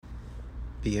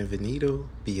Bienvenido,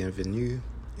 bienvenue,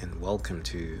 and welcome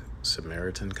to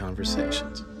Samaritan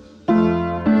Conversations.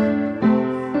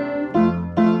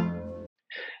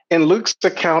 In Luke's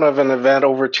account of an event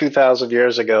over 2,000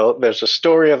 years ago, there's a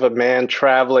story of a man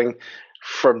traveling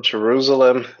from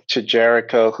Jerusalem to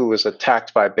Jericho who was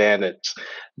attacked by bandits.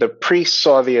 The priest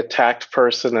saw the attacked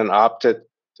person and opted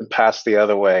to pass the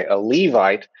other way. A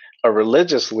Levite, a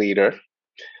religious leader,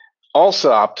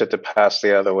 also opted to pass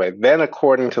the other way. Then,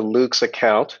 according to Luke's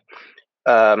account,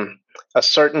 a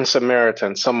certain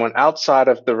Samaritan, someone outside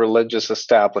of the religious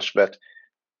establishment,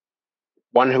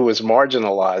 one who was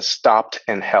marginalized, stopped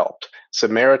and helped.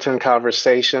 Samaritan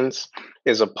Conversations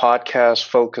is a podcast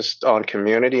focused on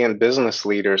community and business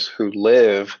leaders who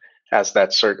live as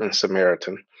that certain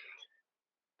Samaritan,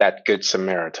 that good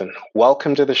Samaritan.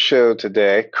 Welcome to the show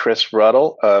today, Chris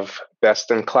Ruttle of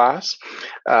Best in Class.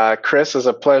 Chris, it's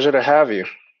a pleasure to have you.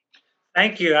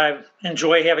 Thank you. I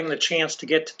enjoy having the chance to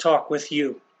get to talk with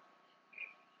you.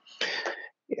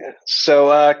 Yeah.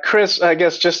 So, Chris, I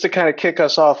guess just to kind of kick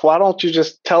us off, why don't you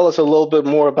just tell us a little bit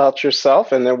more about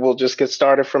yourself, and then we'll just get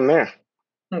started from there.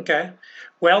 Okay.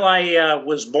 Well, I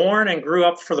was born and grew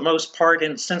up for the most part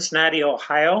in Cincinnati,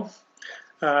 Ohio.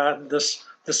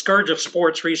 The scourge of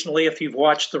sports recently, if you've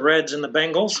watched the Reds and the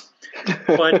Bengals.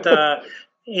 But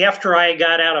after I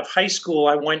got out of high school,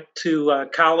 I went to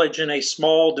college in a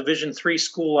small Division III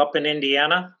school up in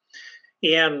Indiana.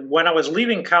 And when I was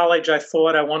leaving college, I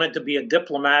thought I wanted to be a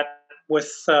diplomat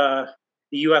with the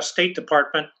U.S. State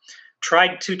Department.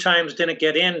 Tried 2 times, didn't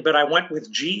get in, but I went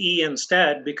with GE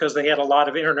instead because they had a lot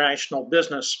of international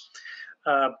business.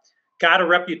 Got a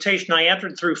reputation. I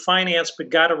entered through finance, but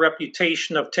got a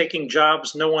reputation of taking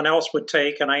jobs no one else would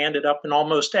take. And I ended up in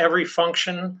almost every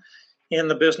function in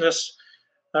the business,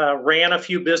 ran a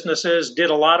few businesses, did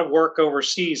a lot of work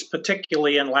overseas,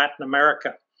 particularly in Latin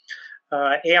America.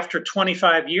 After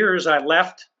 25 years, I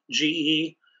left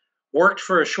GE, worked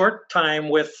for a short time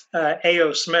with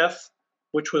A.O. Smith,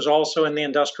 which was also in the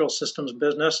industrial systems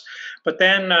business. But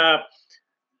then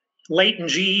late in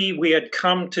GE, we had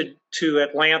come to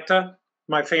Atlanta,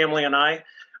 my family and I.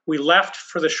 We left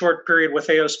for the short period with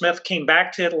A.O. Smith, came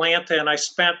back to Atlanta, and I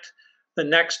spent the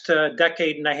next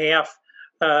decade and a half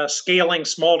scaling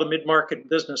small to mid-market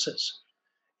businesses,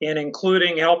 and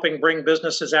including helping bring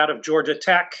businesses out of Georgia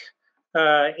Tech,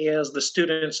 as the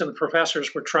students and the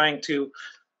professors were trying to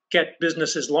get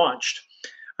businesses launched.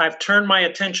 I've turned my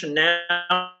attention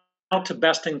now to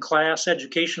Best in Class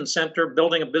Education Center,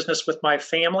 building a business with my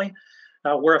family.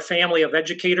 We're a family of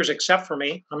educators, except for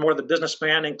me. I'm more the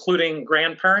businessman, including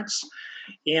grandparents.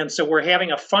 And so we're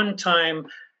having a fun time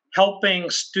helping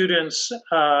students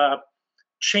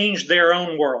change their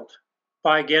own world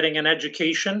by getting an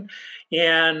education.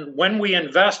 And when we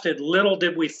invested, little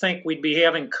did we think we'd be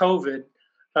having COVID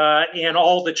and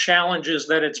all the challenges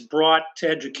that it's brought to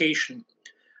education.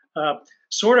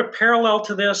 Sort of parallel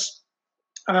to this,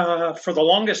 for the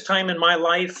longest time in my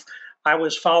life, I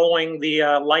was following the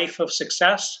life of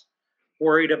success,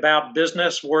 worried about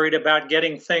business, worried about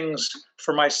getting things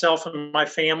for myself and my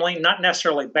family, not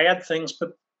necessarily bad things,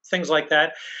 but things like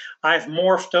that. I've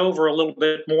morphed over a little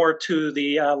bit more to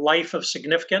the life of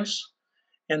significance.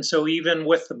 And so even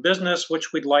with the business,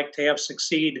 which we'd like to have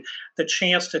succeed, the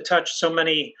chance to touch so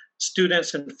many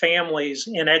students and families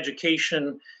in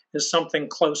education is something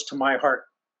close to my heart.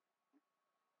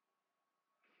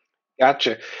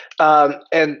 Gotcha.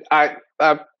 And I,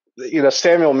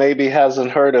 Samuel maybe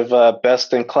hasn't heard of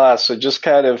Best in Class, so just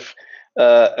kind of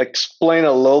explain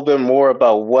a little bit more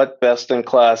about what Best in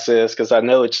Class is, because I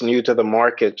know it's new to the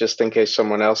market, just in case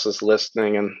someone else is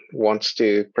listening and wants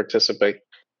to participate.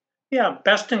 Yeah,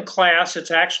 Best in Class,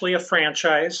 it's actually a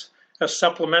franchise, a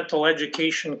supplemental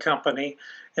education company.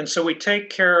 And so we take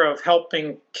care of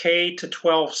helping K to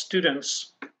 12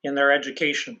 students in their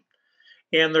education.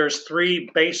 And there's 3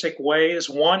 basic ways.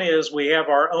 One is we have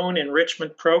our own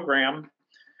enrichment program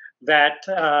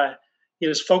that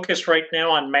is focused right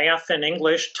now on math and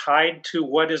English, tied to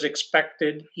what is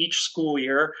expected each school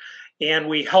year. And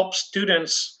we help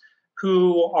students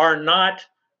who are not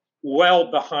well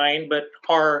behind, but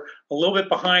are a little bit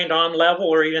behind on level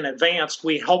or even advanced.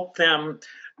 We help them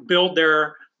build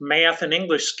their math and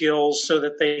English skills so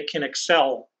that they can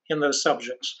excel in those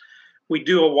subjects. We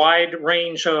do a wide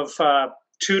range of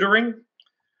tutoring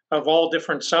of all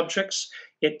different subjects.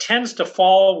 It tends to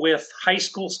fall with high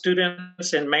school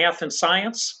students in math and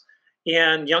science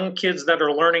and young kids that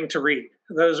are learning to read.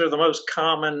 Those are the most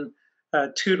common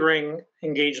tutoring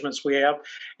engagements we have.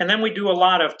 And then we do a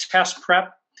lot of test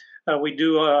prep. We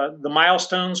do the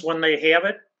milestones when they have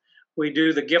it. We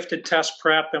do the gifted test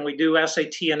prep, and we do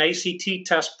SAT and ACT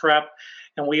test prep.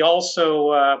 And we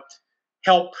also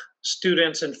help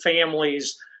students and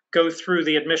families go through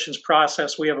the admissions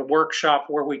process. We have a workshop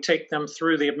where we take them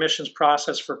through the admissions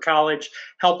process for college,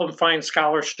 help them find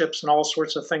scholarships and all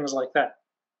sorts of things like that.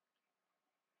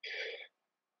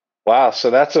 Wow, so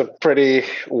that's a pretty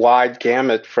wide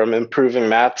gamut from improving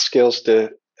math skills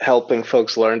to helping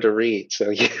folks learn to read. So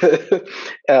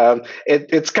yeah,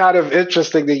 it's kind of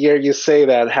interesting to hear you say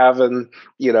that, having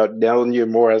known you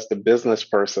more as the business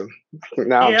person.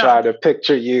 Now I'm Yeah. trying to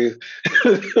picture you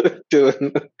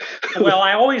doing. Well,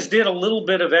 I always did a little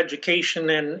bit of education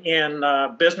in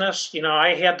business.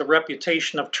 I had the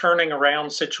reputation of turning around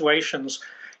situations,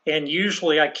 and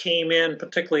usually I came in,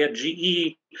 particularly at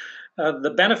GE.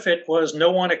 The benefit was no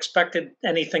one expected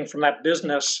anything from that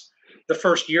business the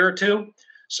first year or two.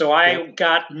 So I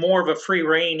got more of a free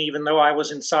rein, even though I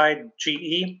was inside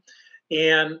GE.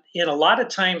 And in a lot of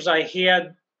times I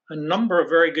had a number of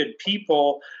very good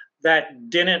people that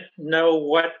didn't know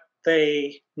what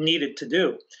they needed to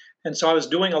do. And so I was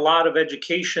doing a lot of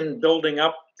education, building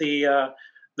up the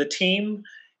team.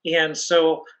 And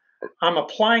so I'm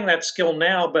applying that skill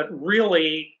now, but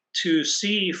really to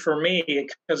see for me,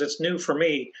 because it's new for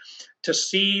me, to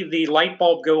see the light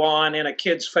bulb go on in a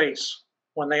kid's face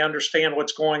when they understand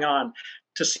what's going on,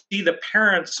 to see the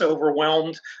parents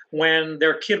overwhelmed when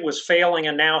their kid was failing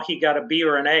and now he got a B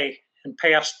or an A and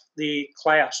passed the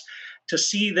class, to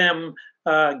see them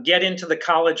get into the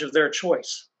college of their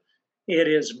choice. It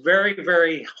is very,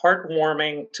 very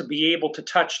heartwarming to be able to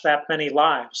touch that many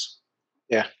lives.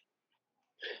 Yeah.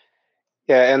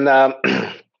 Yeah. And,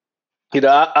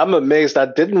 I'm amazed. I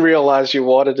didn't realize you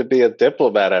wanted to be a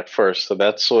diplomat at first. So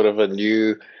that's sort of a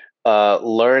new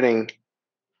learning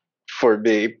for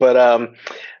me. But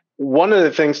one of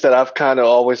the things that I've kind of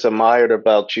always admired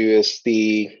about you is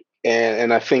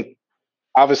and I think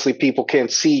obviously people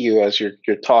can't see you as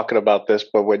you're talking about this,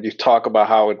 but when you talk about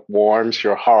how it warms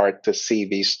your heart to see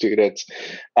these students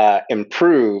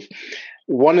improve,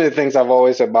 one of the things I've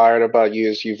always admired about you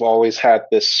is you've always had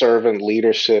this servant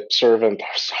leadership, servant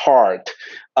heart,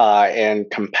 and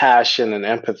compassion and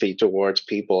empathy towards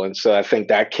people. And so I think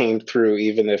that came through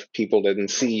even if people didn't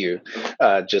see you,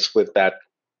 just with that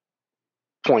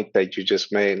point that you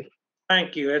just made.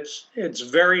 Thank you. It's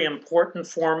very important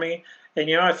for me.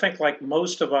 And I think like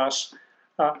most of us,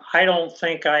 I don't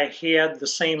think I had the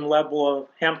same level of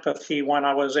empathy when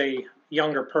I was a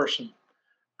younger person.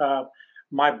 Uh,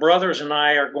 my brothers and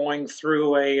I are going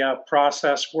through a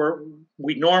process where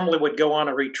we normally would go on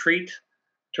a retreat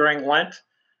during Lent,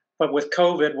 but with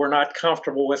COVID, we're not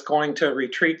comfortable with going to a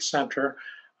retreat center.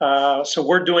 So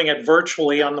we're doing it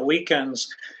virtually on the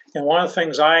weekends. And one of the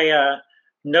things I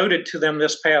noted to them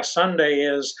this past Sunday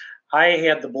is I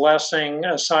had the blessing,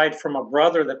 aside from a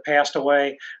brother that passed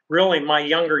away, really my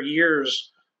younger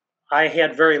years, I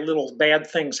had very little bad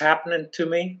things happening to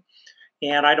me.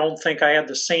 And I don't think I had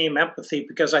the same empathy,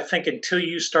 because I think until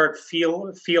you start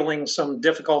feeling some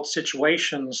difficult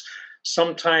situations,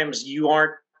 sometimes you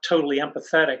aren't totally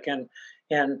empathetic.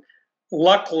 And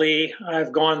luckily,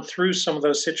 I've gone through some of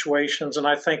those situations, and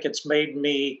I think it's made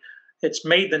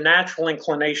the natural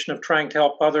inclination of trying to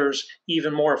help others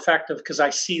even more effective, because I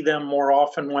see them more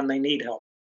often when they need help.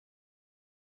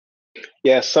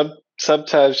 Yeah,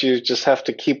 sometimes you just have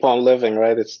to keep on living,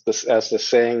 right? It's this, as the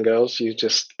saying goes. You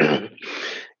just,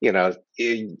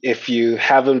 if you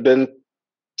haven't been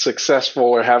successful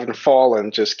or haven't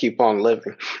fallen, just keep on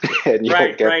living, and you'll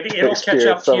Right, get right. to It'll catch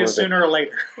up experience to some you of it. sooner or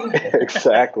later.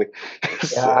 Exactly.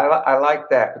 Yeah, I like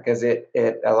that because it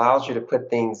allows you to put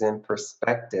things in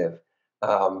perspective.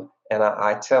 And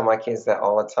I tell my kids that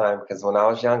all the time because when I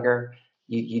was younger,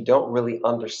 you don't really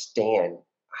understand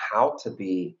how to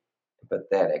be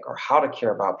empathetic or how to care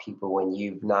about people when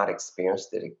you've not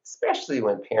experienced it, especially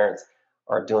when parents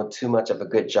are doing too much of a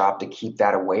good job to keep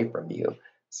that away from you.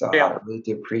 So I Yeah. really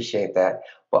do appreciate that.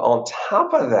 But on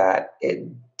top of that, it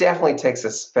definitely takes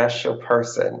a special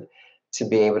person to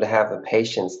be able to have the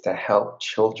patience to help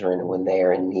children when they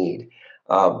are in need.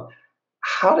 Um,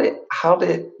 how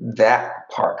did that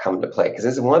part come to play? Because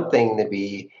it's one thing to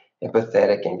be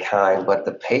empathetic and kind, but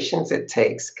the patience it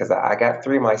takes, because I got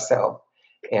three myself,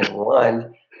 and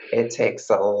one, it takes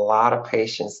a lot of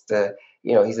patience to,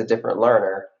 he's a different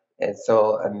learner. And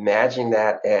so imagine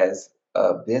that as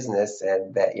a business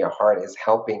and that your heart is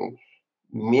helping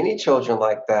many children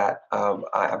like that.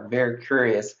 I'm very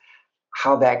curious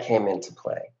how that came into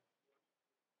play.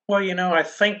 Well, I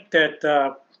think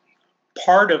that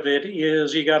part of it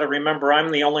is you got to remember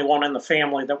I'm the only one in the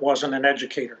family that wasn't an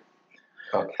educator.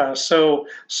 Okay. So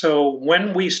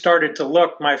when we started to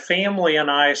look, my family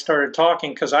and I started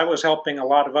talking because I was helping a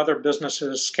lot of other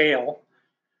businesses scale.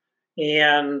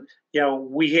 And,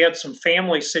 we had some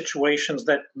family situations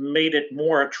that made it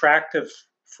more attractive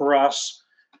for us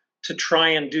to try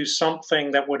and do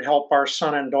something that would help our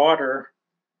son and daughter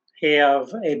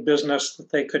have a business that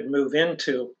they could move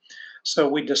into. So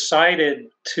we decided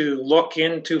to look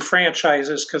into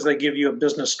franchises because they give you a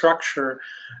business structure,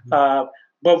 but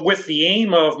with the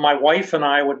aim of my wife and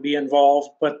I would be involved,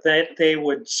 but that they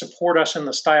would support us in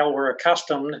the style we're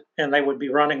accustomed, and they would be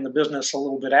running the business a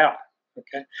little bit out.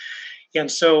 Okay. And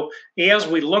so as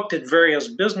we looked at various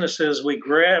businesses, we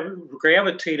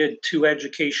gravitated to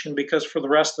education because for the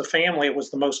rest of the family, it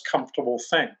was the most comfortable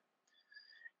thing.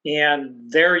 And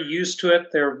they're used to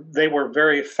it. They were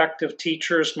very effective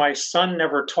teachers. My son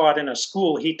never taught in a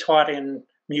school. He taught in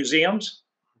museums,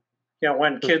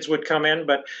 when kids would come in,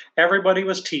 but everybody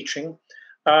was teaching.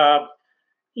 And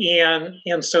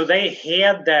so they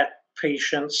had that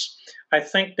patience. I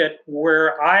think that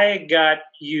where I got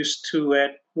used to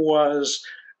it was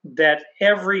that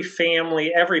every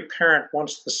family, every parent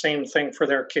wants the same thing for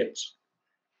their kids.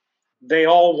 They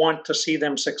all want to see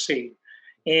them succeed.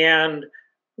 And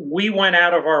we went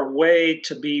out of our way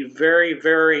to be very,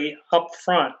 very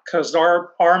upfront because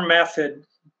our method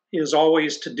is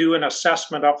always to do an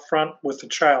assessment upfront with the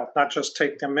child, not just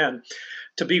take them in,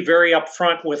 to be very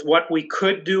upfront with what we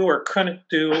could do or couldn't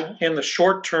do in the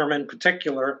short term in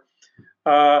particular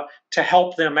to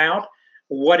help them out,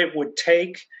 what it would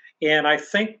take. And I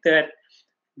think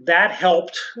that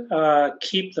helped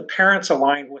keep the parents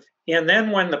aligned with. And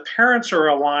then when the parents are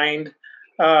aligned,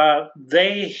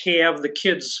 they have the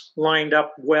kids lined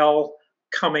up well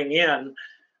coming in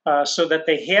so that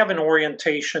they have an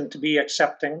orientation to be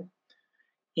accepting.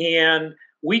 And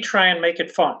we try and make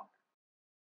it fun.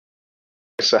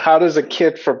 So how does a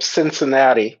kid from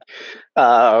Cincinnati,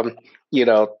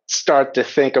 start to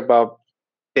think about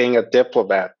being a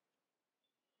diplomat?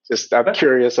 I'm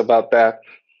curious about that.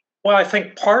 Well, I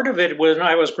think part of it was when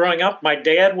I was growing up, my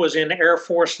dad was in Air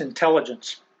Force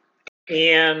intelligence.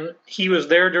 And he was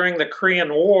there during the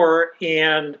Korean War,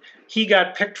 and he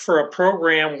got picked for a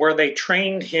program where they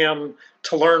trained him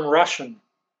to learn Russian.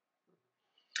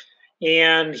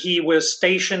 And he was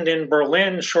stationed in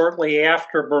Berlin shortly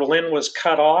after Berlin was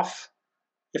cut off,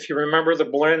 if you remember the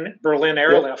Berlin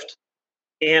airlift. Yep.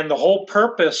 And the whole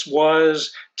purpose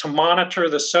was to monitor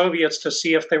the Soviets to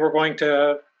see if they were going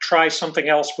to try something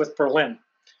else with Berlin.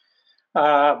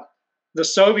 The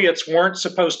Soviets weren't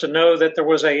supposed to know that there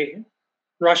was a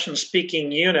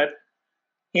Russian-speaking unit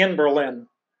in Berlin.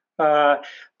 But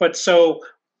so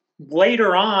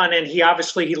later on, and he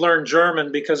learned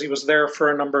German because he was there for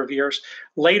a number of years.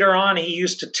 Later on, he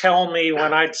used to tell me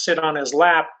when I'd sit on his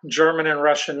lap, German and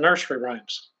Russian nursery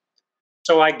rhymes.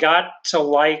 So I got to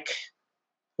like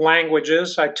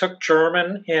languages. I took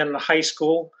German in high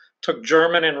school, took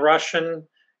German and Russian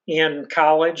in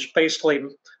college, basically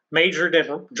majored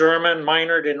in German,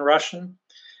 minored in Russian.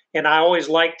 And I always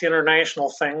liked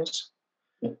international things.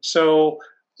 So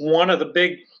one of the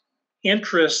big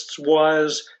interests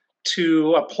was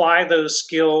to apply those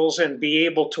skills and be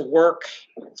able to work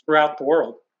throughout the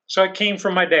world. So it came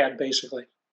from my dad, basically.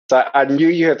 So I knew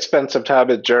you had spent some time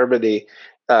in Germany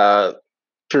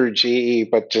through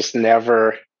GE, but just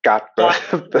never got I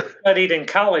studied in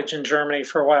college in Germany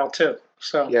for a while too.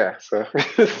 So yeah, so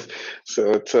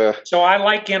it's so I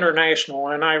like international,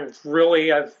 and I've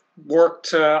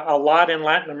worked a lot in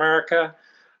Latin America,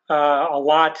 a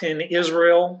lot in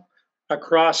Israel,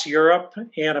 across Europe,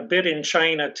 and a bit in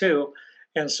China too.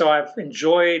 And so I've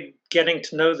enjoyed getting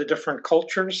to know the different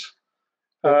cultures,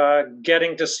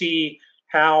 getting to see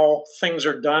how things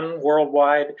are done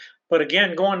worldwide. But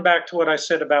again, going back to what I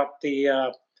said about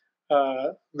the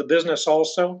business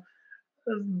also,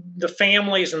 the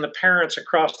families and the parents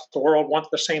across the world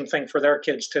want the same thing for their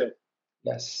kids too.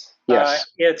 Yes.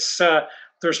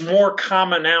 There's more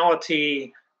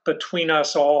commonality between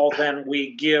us all than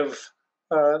we give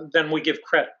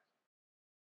credit.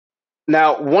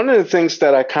 Now, one of the things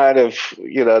that I kind of,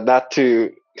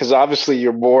 because obviously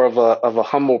you're more of a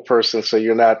humble person, so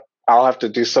you're not. I'll have to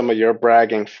do some of your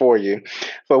bragging for you.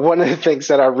 But one of the things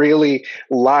that I really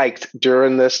liked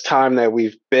during this time that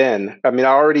we've been, I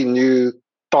already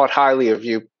thought highly of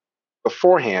you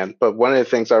beforehand, but one of the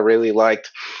things I really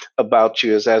liked about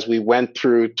you is as we went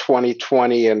through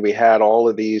 2020 and we had all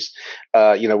of these,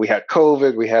 we had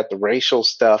COVID, we had the racial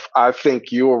stuff. I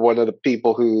think you were one of the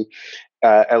people who,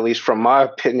 at least from my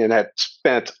opinion, had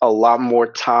spent a lot more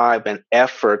time and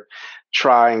effort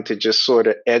trying to just sort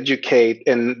of educate,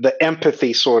 and the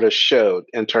empathy sort of showed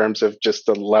in terms of just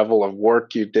the level of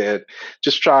work you did,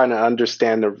 just trying to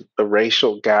understand the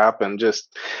racial gap. And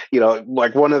just,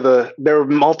 like there were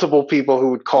multiple people who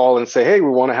would call and say, hey, we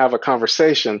want to have a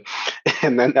conversation.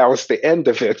 And then that was the end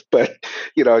of it. But,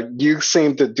 you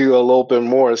seem to do a little bit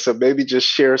more. So maybe just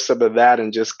share some of that,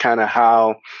 and just kind of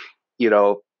how,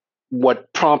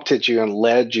 what prompted you and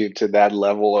led you to that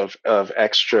level of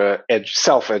extra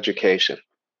self-education.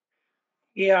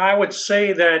 Yeah, I would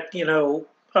say that,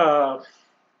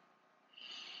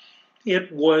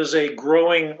 it was a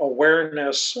growing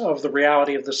awareness of the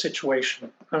reality of the situation.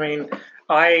 I mean,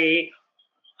 I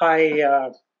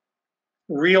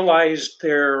realized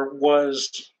there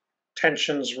was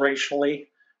tensions racially,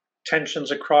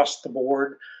 tensions across the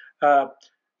board. Uh,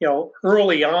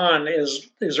 Early on, as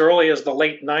early as the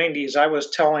late 90s, I was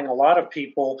telling a lot of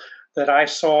people that I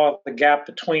saw the gap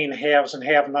between haves and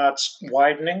have-nots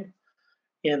widening,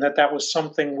 and that was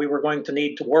something we were going to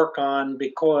need to work on,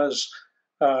 because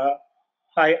uh,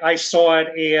 I saw it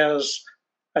as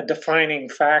a defining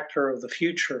factor of the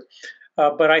future.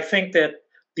 But I think that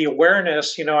the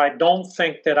awareness, I don't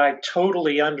think that I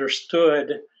totally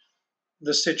understood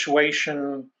the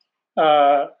situation,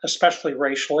 especially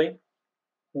racially.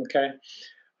 Okay.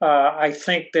 I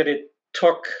think that it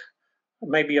took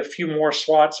maybe a few more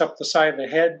swats up the side of the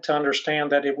head to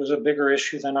understand that it was a bigger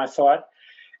issue than I thought.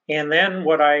 And then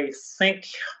what I think,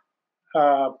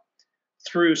 uh,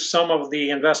 through some of the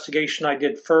investigation I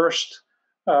did first,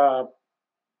 uh,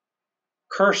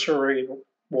 cursory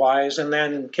wise, and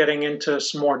then getting into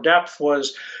some more depth,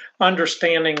 was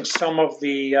understanding some of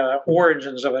the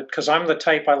origins of it, because I'm the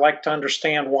type, I like to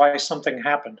understand why something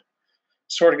happened.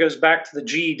 Sort of goes back to the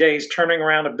GE days, turning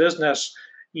around a business.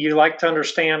 You like to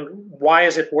understand why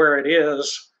is it where it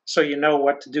is, so you know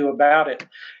what to do about it.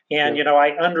 And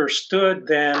I understood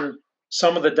then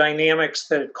some of the dynamics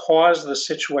that caused the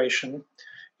situation.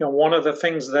 One of the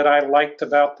things that I liked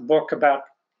about the book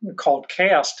called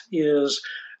Caste is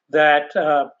that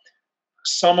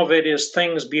some of it is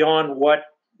things beyond what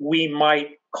we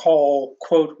might call,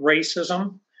 quote,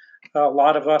 racism. A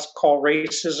lot of us call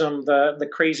racism the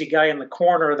crazy guy in the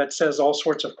corner that says all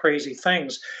sorts of crazy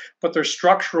things, but there's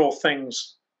structural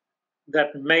things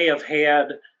that may have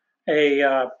had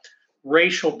a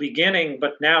racial beginning,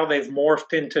 but now they've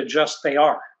morphed into just they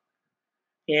are.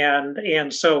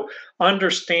 And so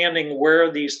understanding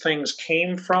where these things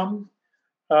came from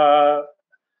uh,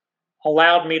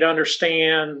 allowed me to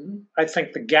understand, I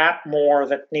think, the gap more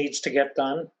that needs to get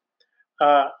done,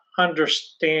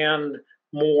 understand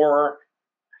more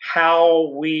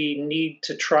how we need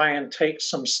to try and take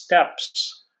some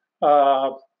steps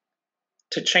uh,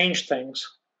 to change things.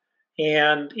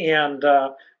 And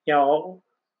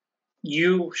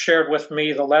you shared with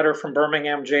me the letter from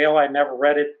Birmingham jail. I never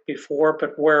read it before,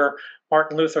 but where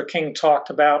Martin Luther King talked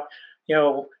about,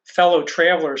 fellow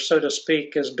travelers, so to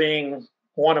speak, as being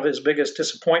one of his biggest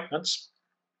disappointments.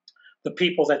 The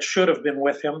people that should have been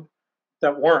with him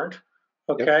that weren't.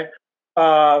 Okay.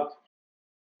 Yep.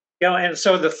 And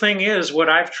so the thing is, what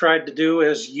I've tried to do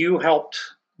is, you helped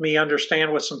me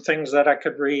understand with some things that I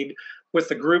could read. With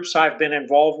the groups I've been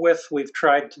involved with, we've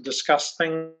tried to discuss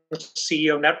things.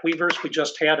 CEO Netweavers, we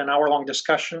just had an hour-long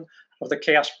discussion of the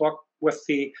Caste book with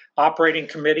the operating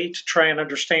committee to try and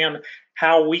understand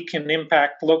how we can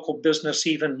impact local business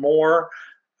even more,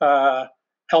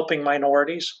 helping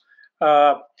minorities.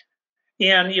 And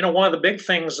one of the big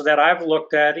things that I've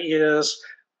looked at is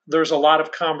there's a lot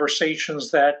of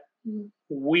conversations that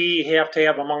we have to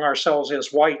have among ourselves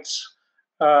as whites,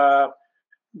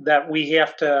 that we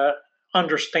have to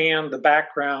understand the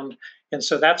background. And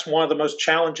so that's one of the most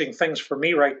challenging things for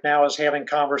me right now, is having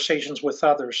conversations with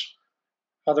other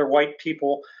white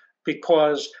people,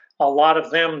 because a lot of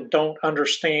them don't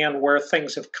understand where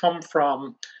things have come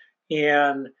from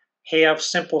and have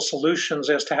simple solutions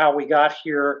as to how we got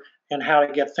here and how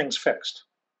to get things fixed.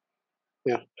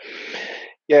 Yeah.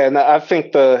 Yeah. And I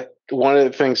think one of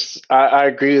the things I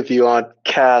agree with you on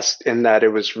Caste, in that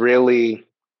it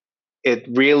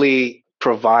really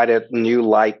provided new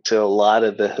light to a lot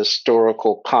of the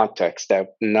historical context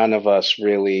that none of us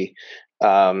really,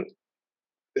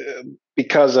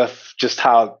 because of just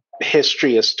how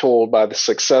history is told by the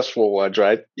successful ones,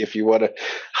 right? If you want to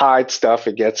hide stuff,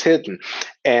 it gets hidden.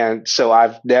 And so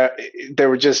there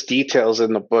were just details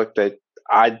in the book that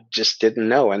I just didn't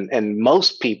know, and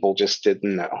most people just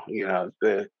didn't know.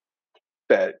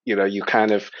 That you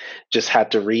kind of just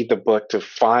had to read the book to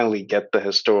finally get the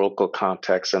historical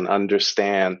context and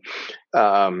understand,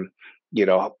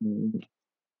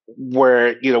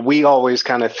 where, we always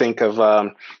kind of think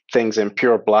of things in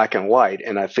pure black and white.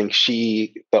 And I think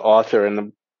the author in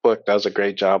the book, does a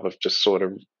great job of just sort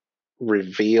of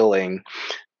revealing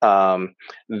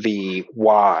the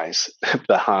whys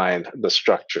behind the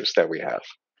structures that we have.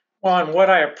 Well, and what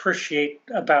I appreciate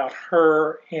about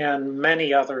her and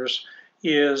many others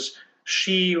is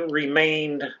she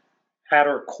remained at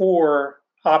her core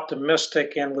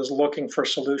optimistic and was looking for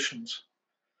solutions.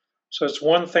 So it's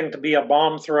one thing to be a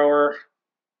bomb thrower,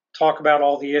 talk about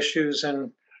all the issues,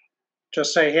 and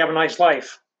just say, have a nice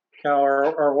life,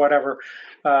 or whatever.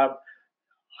 I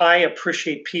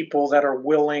appreciate people that are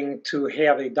willing to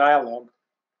have a dialogue.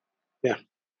 Yeah.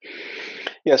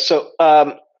 Yeah. So,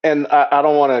 and I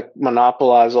don't want to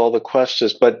monopolize all the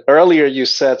questions, but earlier you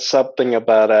said something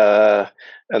about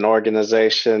an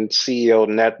organization, CEO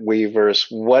NetWeavers.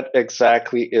 What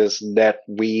exactly is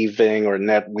NetWeaving or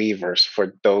NetWeavers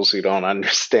for those who don't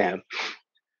understand?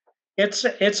 It's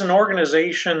an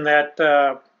organization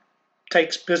that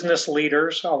takes business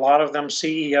leaders, a lot of them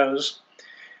CEOs,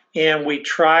 and we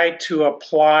try to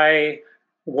apply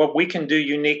what we can do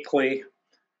uniquely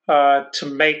to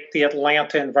make the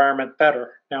Atlanta environment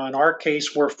better. Now, in our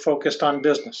case, we're focused on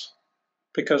business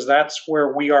because that's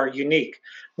where we are unique.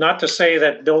 Not to say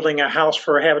that building a house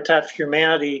for Habitat for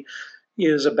Humanity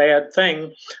is a bad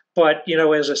thing, but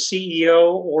as a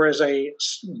CEO or as a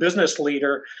business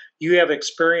leader, you have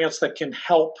experience that can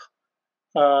help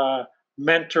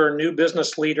mentor new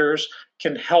business leaders,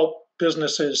 can help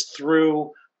businesses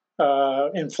through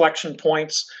inflection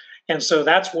points. And so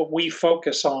that's what we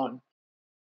focus on.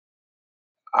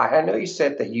 I know you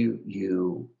said that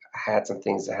you had some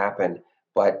things that happen,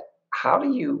 but how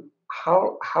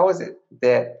is it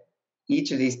that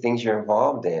each of these things you're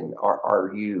involved in are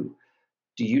you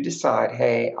do you decide,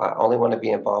 hey, I only want to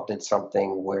be involved in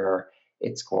something where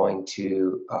it's going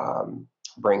to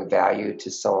bring value to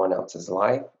someone else's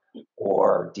life,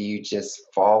 or do you just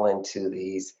fall into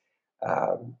these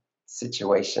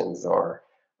situations or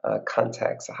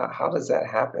contexts? How does that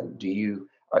happen?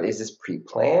 Or is this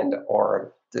pre-planned,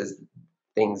 or does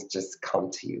things just come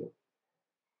to you?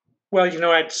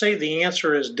 Well, I'd say the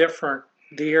answer is different.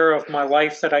 The era of my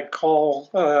life that I call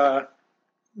the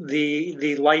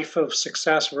life of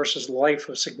success versus the life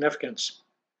of significance.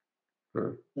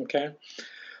 Hmm. Okay,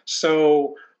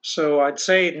 so I'd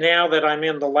say now that I'm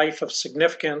in the life of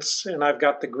significance and I've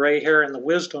got the gray hair and the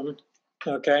wisdom.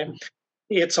 Okay,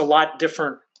 it's a lot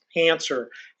different answer,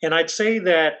 and I'd say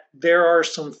that there are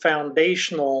some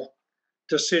foundational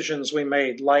decisions we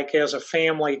made, like as a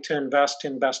family to invest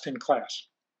in best in class.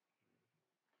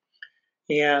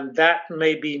 And that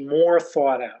may be more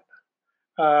thought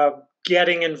out.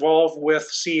 Getting involved with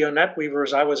CEO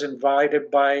NetWeavers, I was invited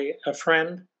by a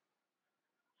friend,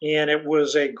 and it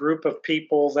was a group of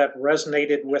people that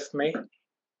resonated with me.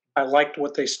 I liked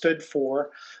what they stood for.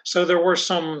 So there were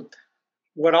some,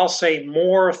 what I'll say,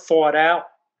 more thought out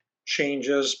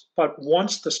changes. But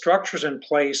once the structure's in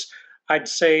place, I'd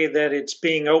say that it's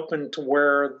being open to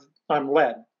where I'm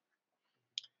led.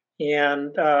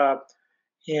 And I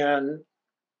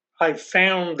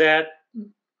found that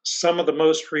some of the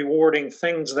most rewarding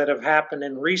things that have happened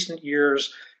in recent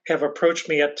years have approached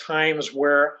me at times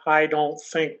where I don't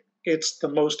think it's the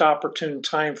most opportune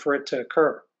time for it to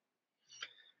occur.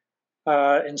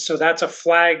 And so that's a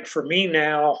flag for me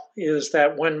now, is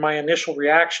that when my initial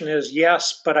reaction is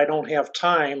yes, but I don't have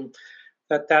time,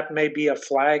 that may be a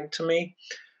flag to me.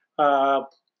 And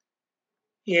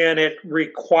it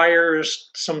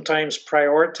requires sometimes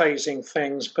prioritizing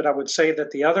things. But I would say that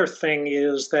the other thing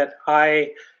is that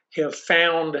I have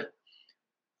found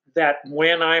that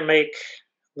when I make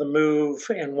the move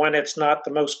and when it's not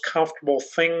the most comfortable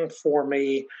thing for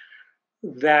me,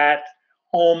 that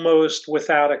almost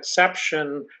without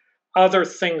exception, other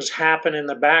things happen in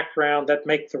the background that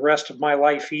make the rest of my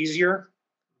life easier.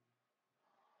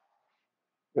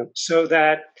 Yep. So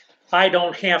that I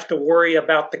don't have to worry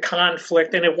about the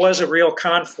conflict. And it was a real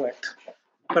conflict,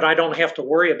 but I don't have to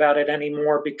worry about it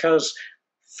anymore because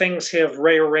things have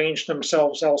rearranged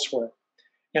themselves elsewhere.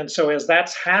 And so as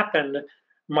that's happened,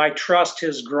 my trust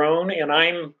has grown, and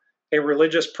I'm a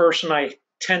religious person. I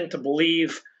tend to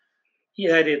believe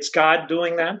that it's God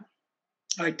doing that.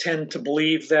 I tend to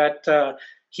believe that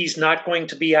he's not going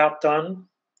to be outdone.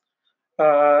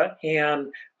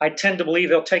 And I tend to believe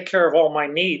he'll take care of all my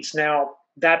needs. Now,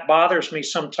 that bothers me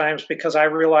sometimes because I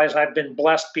realize I've been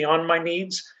blessed beyond my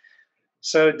needs.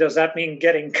 So does that mean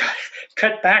getting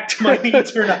cut back to my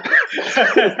needs or not?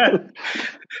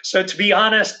 So to be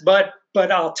honest, but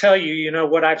I'll tell you,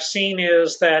 what I've seen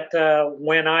is that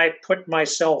when I put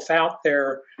myself out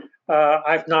there,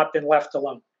 I've not been left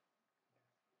alone.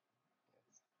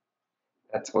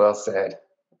 That's well said.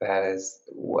 That is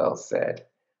well said.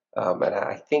 And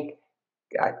I think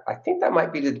that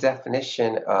might be the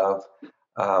definition of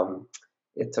um,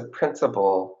 it's a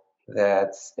principle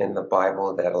that's in the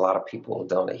Bible that a lot of people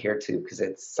don't adhere to because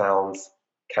it sounds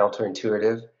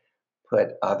counterintuitive.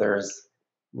 Put others'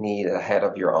 need ahead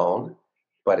of your own,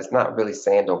 but it's not really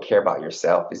saying don't care about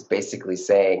yourself. It's basically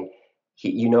saying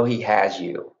he has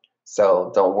you,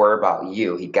 so don't worry about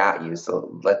you. He got you,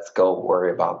 so let's go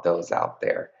worry about those out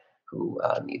there who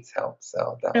needs help.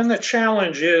 So that And was the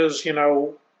challenge is,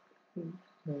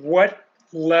 what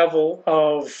level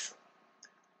of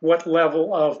what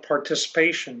level of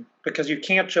participation, because you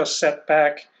can't just sit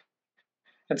back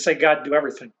and say, God, do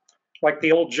everything. Like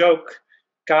the old joke,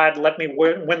 God, let me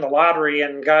win the lottery.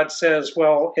 And God says,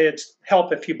 well, it's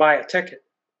help if you buy a ticket,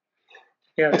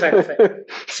 type of thing.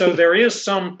 So there is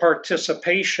some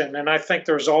participation. And I think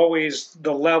there's always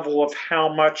the level of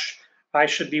how much I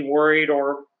should be worried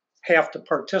or have to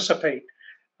participate.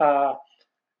 Uh,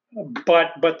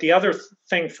 but the other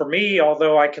thing for me,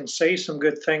 although I can say some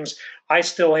good things, I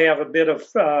still have a bit of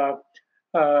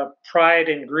pride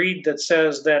and greed that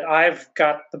says that I've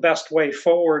got the best way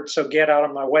forward, so get out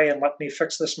of my way and let me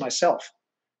fix this myself.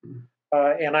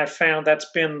 And I found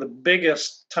that's been the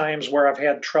biggest times where I've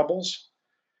had troubles.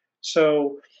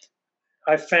 So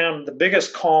I found the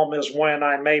biggest calm is when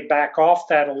I may back off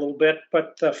that a little bit,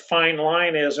 but the fine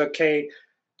line is, okay,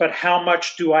 but how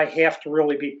much do I have to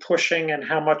really be pushing and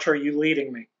how much are you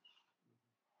leading me?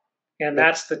 And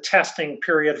that's the testing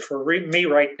period for me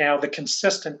right now, the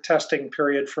consistent testing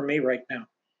period for me right now.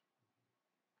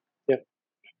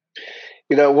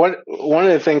 Yeah. One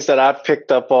of the things that I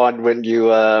picked up on when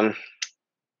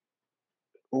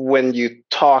you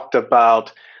talked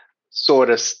about sort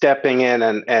of stepping in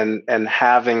and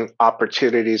having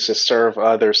opportunities to serve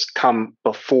others come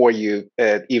before you,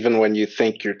 even when you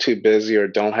think you're too busy or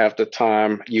don't have the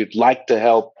time, you'd like to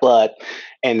help,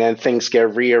 and then things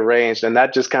get rearranged. And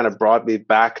that just kind of brought me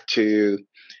back to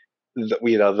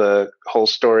the whole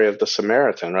story of the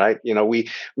Samaritan, right?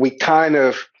 We kind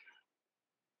of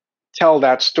tell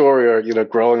that story, or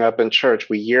growing up in church,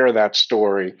 we hear that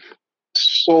story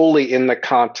solely in the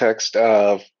context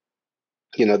of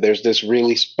there's this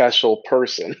really special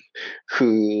person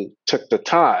who took the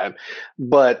time,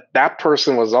 but that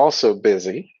person was also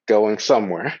busy going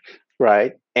somewhere,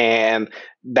 right? And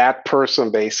that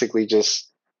person basically just,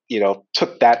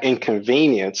 took that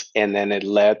inconvenience and then it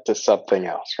led to something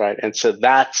else, right? And so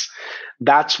that's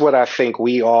what I think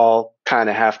we all kind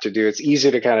of have to do. It's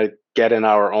easy to kind of get in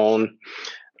our own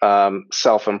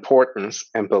self-importance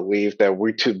and believe that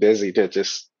we're too busy to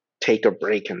just take a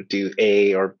break and do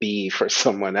A or B for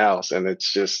someone else. And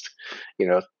it's just,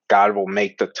 God will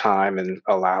make the time and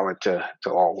allow it to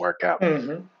all work out.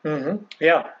 Mm-hmm, mm-hmm.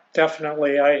 Yeah,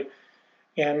 definitely. I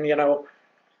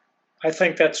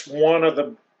think that's one of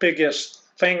the biggest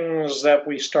things that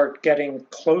we start getting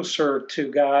closer to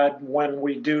God when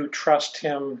we do trust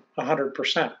Him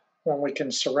 100%, when we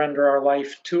can surrender our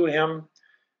life to Him,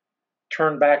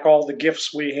 turn back all the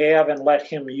gifts we have and let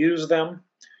Him use them,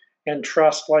 and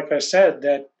trust, like I said,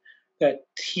 that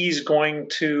He's going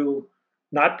to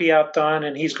not be outdone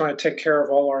and He's going to take care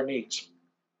of all our needs.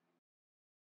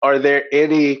 Are there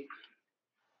any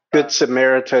good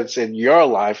Samaritans in your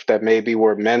life that maybe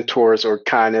were mentors or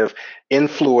kind of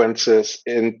influences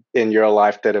in your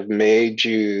life that have made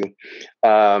you,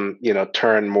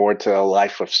 turn more to a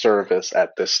life of service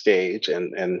at this stage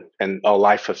and a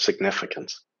life of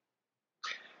significance?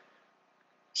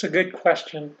 It's a good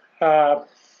question.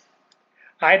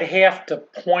 I'd have to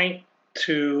point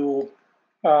to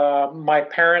my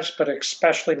parents, but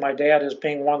especially my dad, as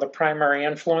being one of the primary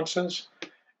influences.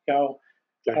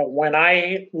 When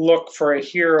I look for a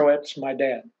hero, it's my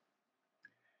dad.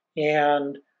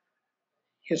 And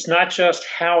it's not just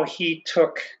how he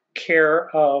took care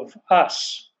of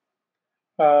us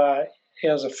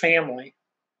as a family,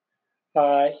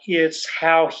 it's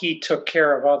how he took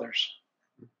care of others.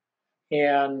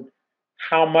 And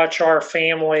how much our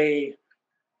family,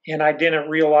 and I didn't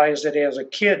realize it as a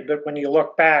kid, but when you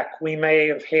look back, we may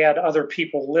have had other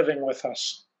people living with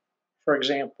us, for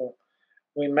example.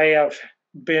 We may have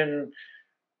been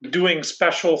doing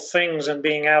special things and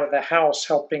being out of the house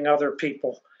helping other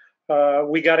people.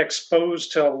 We got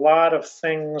exposed to a lot of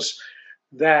things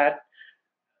that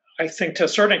I think to a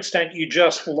certain extent you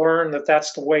just learn that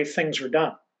that's the way things are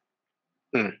done.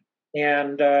 Mm.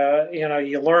 And,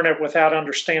 you learn it without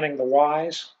understanding the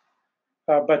whys.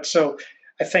 But so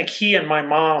I think he and my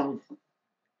mom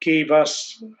gave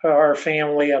us, our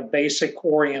family, a basic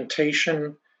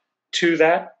orientation to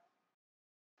that.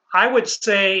 I would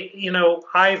say,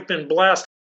 I've been blessed.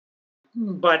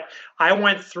 but I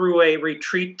went through a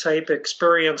retreat type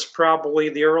experience, probably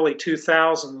the early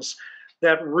 2000s,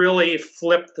 that really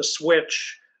flipped the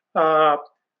switch uh,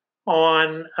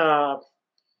 on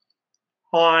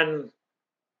on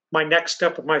my next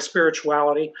step of my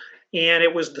spirituality. And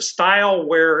it was the style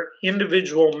where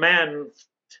individual men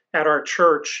at our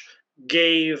church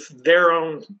gave their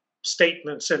own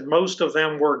statements, and most of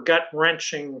them were gut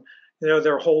wrenching,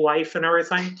 their whole life and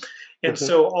everything. And Mhm.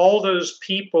 so all those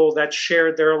people that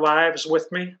shared their lives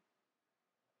with me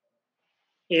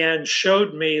and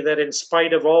showed me that in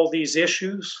spite of all these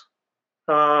issues,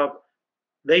 uh,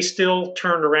 they still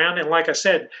turned around. And like I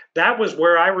said, that was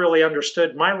where I really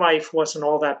understood my life wasn't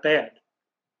all that bad.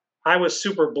 I was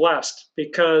super blessed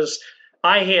because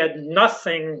I had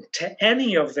nothing to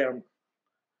any of them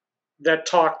that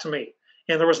talked to me.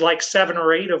 And there was like 7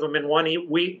 or 8 of them in one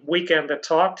weekend that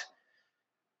talked.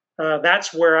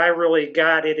 That's where I really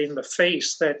got it in the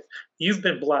face that you've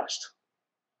been blessed.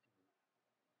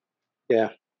 Yeah.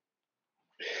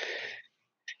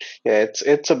 Yeah,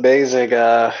 it's amazing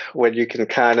when you can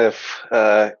kind of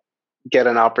get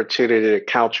an opportunity to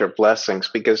count your blessings,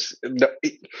 because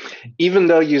even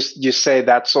though you say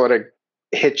that sort of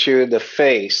hit you in the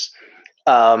face,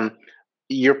 um,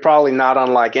 you're probably not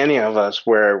unlike any of us,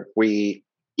 where we,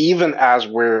 even as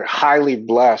we're highly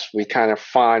blessed, we kind of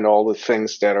find all the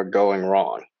things that are going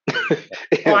wrong.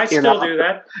 Oh, I in still do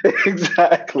that.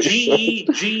 exactly. So,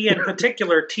 GEG in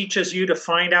particular teaches you to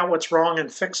find out what's wrong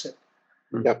and fix it.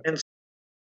 yep. And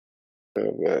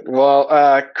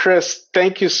Well, Chris,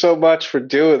 thank you so much for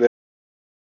doing this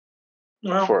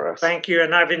well, for us. thank you.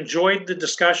 And I've enjoyed the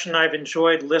discussion. I've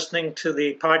enjoyed listening to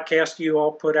the podcast you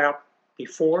all put out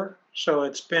before. So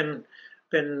it's been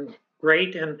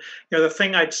great. And the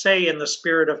thing I'd say in the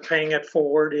spirit of paying it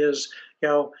forward is,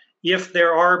 if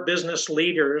there are business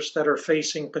leaders that are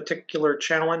facing particular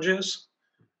challenges,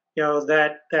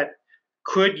 that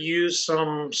could use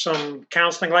some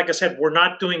counseling. Like I said, we're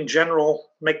not doing general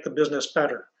make the business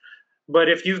better. But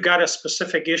if you've got a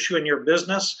specific issue in your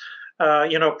business,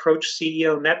 approach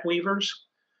CEO NetWeavers.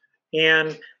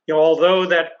 And although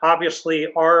that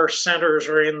obviously our centers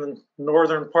are in the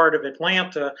northern part of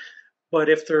Atlanta, but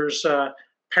if there's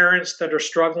parents that are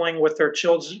struggling with their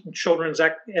children's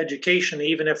education,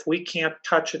 even if we can't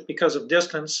touch it because of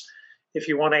distance, if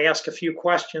you want to ask a few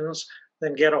questions,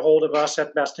 then get a hold of us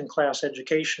at Best in Class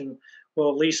Education.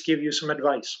 We'll at least give you some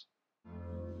advice.